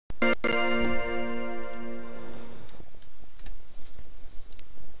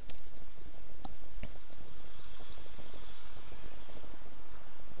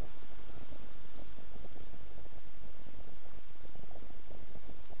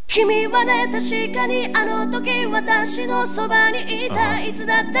君はね確かにあの時私のそばにいたいつ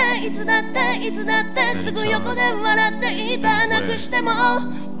だっていつだっていつだってすぐ横で笑っていたなくしても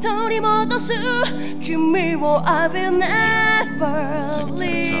取り戻す君を I will never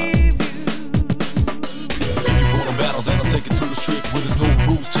leave you Battle, then I'll take it to the street where there's no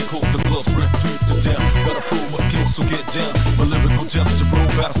rules. Take off the gloves, rip please to down. Gotta prove my skills, so get down. My lyrical depths to roll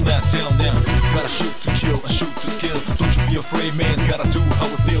battle smack down now. Gotta shoot to kill and shoot to skill. Don't you be afraid, man's gotta do how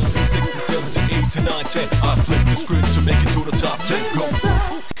it feels. 60, 70, 8 to 9, 10. I flip the script to make it to the top 10. Go.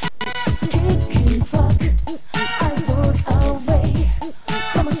 Kicking rock, I walk away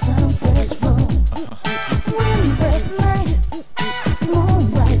from a sunless room. Windless night,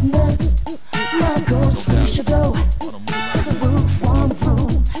 moonlight nights. My ghost we should go. There's a roof from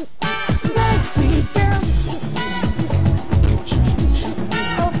room. Night free dance.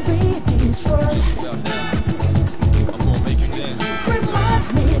 A reading's word. I'm gonna make you dance.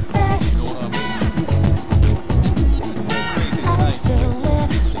 Reminds me that You know what I mean? I still live.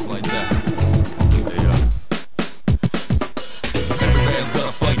 Just like that. Every man's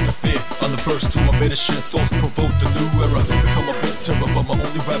gotta fight the fear. On the first two, I made a shit. Thoughts provoke the new era. Become a big terror, but my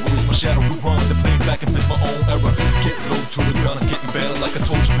only rival is my shadow. We run the play back and this my own era. Get low to the ground, it's getting better like I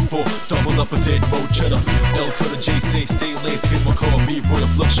told you before. Double up a dead road cheddar. L to the J, say stay laced. Here's my call, me royal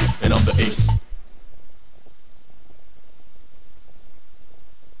flush, and I'm the ace.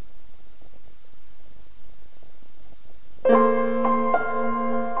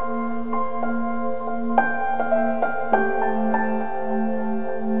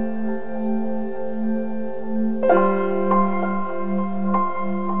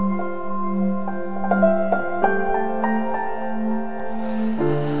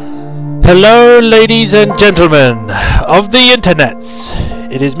 Hello, ladies and gentlemen of the internets.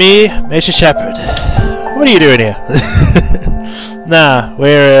 It is me, Mr. Shepherd. What are you doing here? Nah,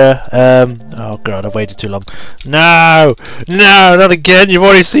 we're oh god, I've waited too long. No, not again. You've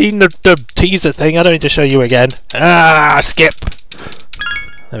already seen the teaser thing. I don't need to show you again. Skip.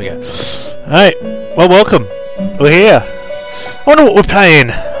 There we go. Alright, well, welcome. We're here. I wonder what we're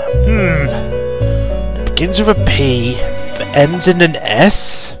playing. It begins with a P, but ends in an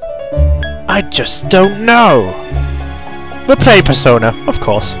S. I just don't know. We're playing Persona, of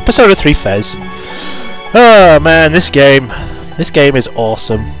course. Persona 3 FES. Oh man, this game is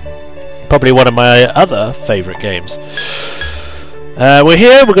awesome. Probably one of my other favourite games. We're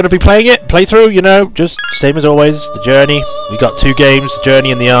here, we're going to be playing it. Playthrough, you know, just same as always. The journey. We got two games, the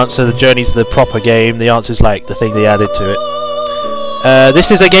journey and the answer. The journey's the proper game. The answer's like the thing they added to it.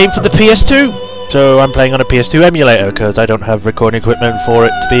 This is a game for the PS2. So I'm playing on a PS2 emulator because I don't have recording equipment for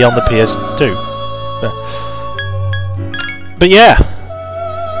it to be on the PS2. But yeah,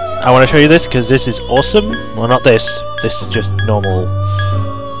 I want to show you this because this is awesome. Well, not this. This is just normal.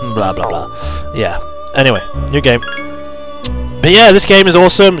 Blah blah blah. Yeah. Anyway, new game. But yeah, this game is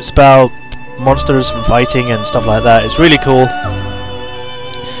awesome. It's about monsters and fighting and stuff like that. It's really cool.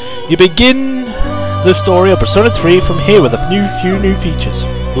 You begin the story of Persona 3 from here with a few new features.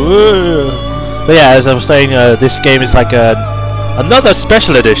 Whoa. But yeah, as I was saying, this game is like another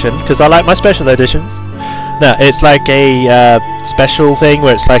special edition, because I like my special editions. No, it's like a special thing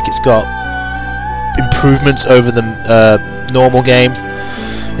where it's like it's got improvements over the normal game.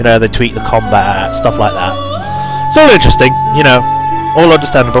 You know, they tweak the combat, stuff like that. It's all interesting, you know, all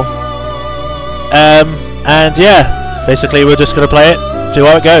understandable. And yeah, basically we're just going to play it, see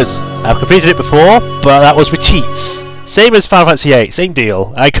how it goes. I've completed it before, but that was with cheats. Same as Final Fantasy VIII, same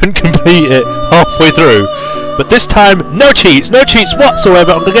deal. I couldn't complete it halfway through. But this time, no cheats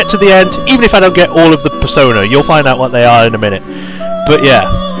whatsoever. I'm going to get to the end, even if I don't get all of the Persona. You'll find out what they are in a minute. But yeah.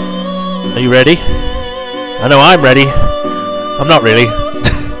 Are you ready? I know I'm ready. I'm not really.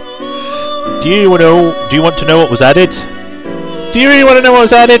 Do you want to know what was added? Do you really want to know what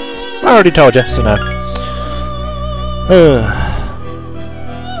was added? I already told you, so no.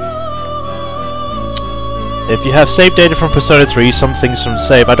 If you have save data from Persona 3, some things from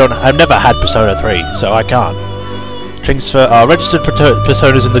save. I've never had Persona 3, so I can't. Transfer are registered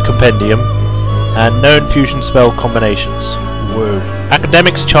personas in the compendium, and known fusion spell combinations. Whoa.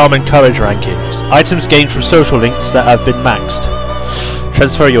 Academics, charm, and courage rankings. Items gained from social links that have been maxed.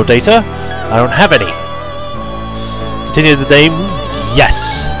 Transfer your data. I don't have any. Continue the game.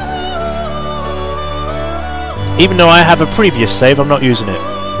 Yes. Even though I have a previous save, I'm not using it.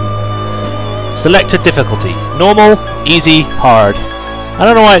 Select a difficulty. Normal, easy, hard. I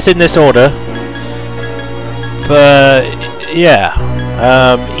don't know why it's in this order. But, yeah.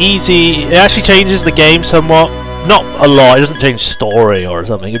 Easy. It actually changes the game somewhat. Not a lot. It doesn't change story or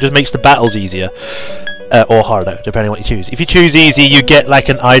something. It just makes the battles easier. or harder, depending on what you choose. If you choose easy, you get like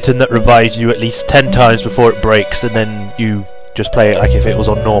an item that revives you at least 10 times before it breaks, and then you just play it like if it was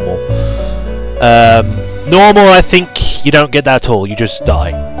on normal. Normal, I think you don't get that at all. You just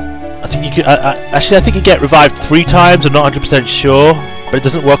die. I think you can. Actually, I think you get revived 3 times. I'm not 100% sure, but it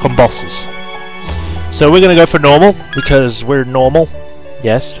doesn't work on bosses. So we're gonna go for normal because we're normal.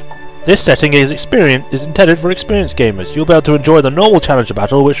 Yes. This setting is intended for experienced gamers. You'll be able to enjoy the normal challenger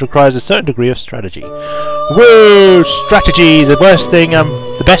battle, which requires a certain degree of strategy. Woo! Strategy, the best thing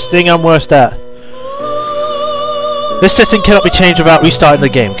I'm worst at. This setting cannot be changed without restarting the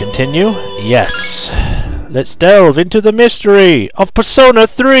game. Continue? Yes. Let's delve into the mystery of Persona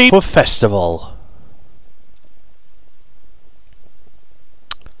 3 for Festival.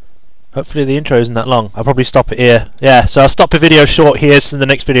 Hopefully the intro isn't that long. I'll probably stop it here. Yeah, so I'll stop the video short here, so in the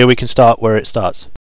next video we can start where it starts.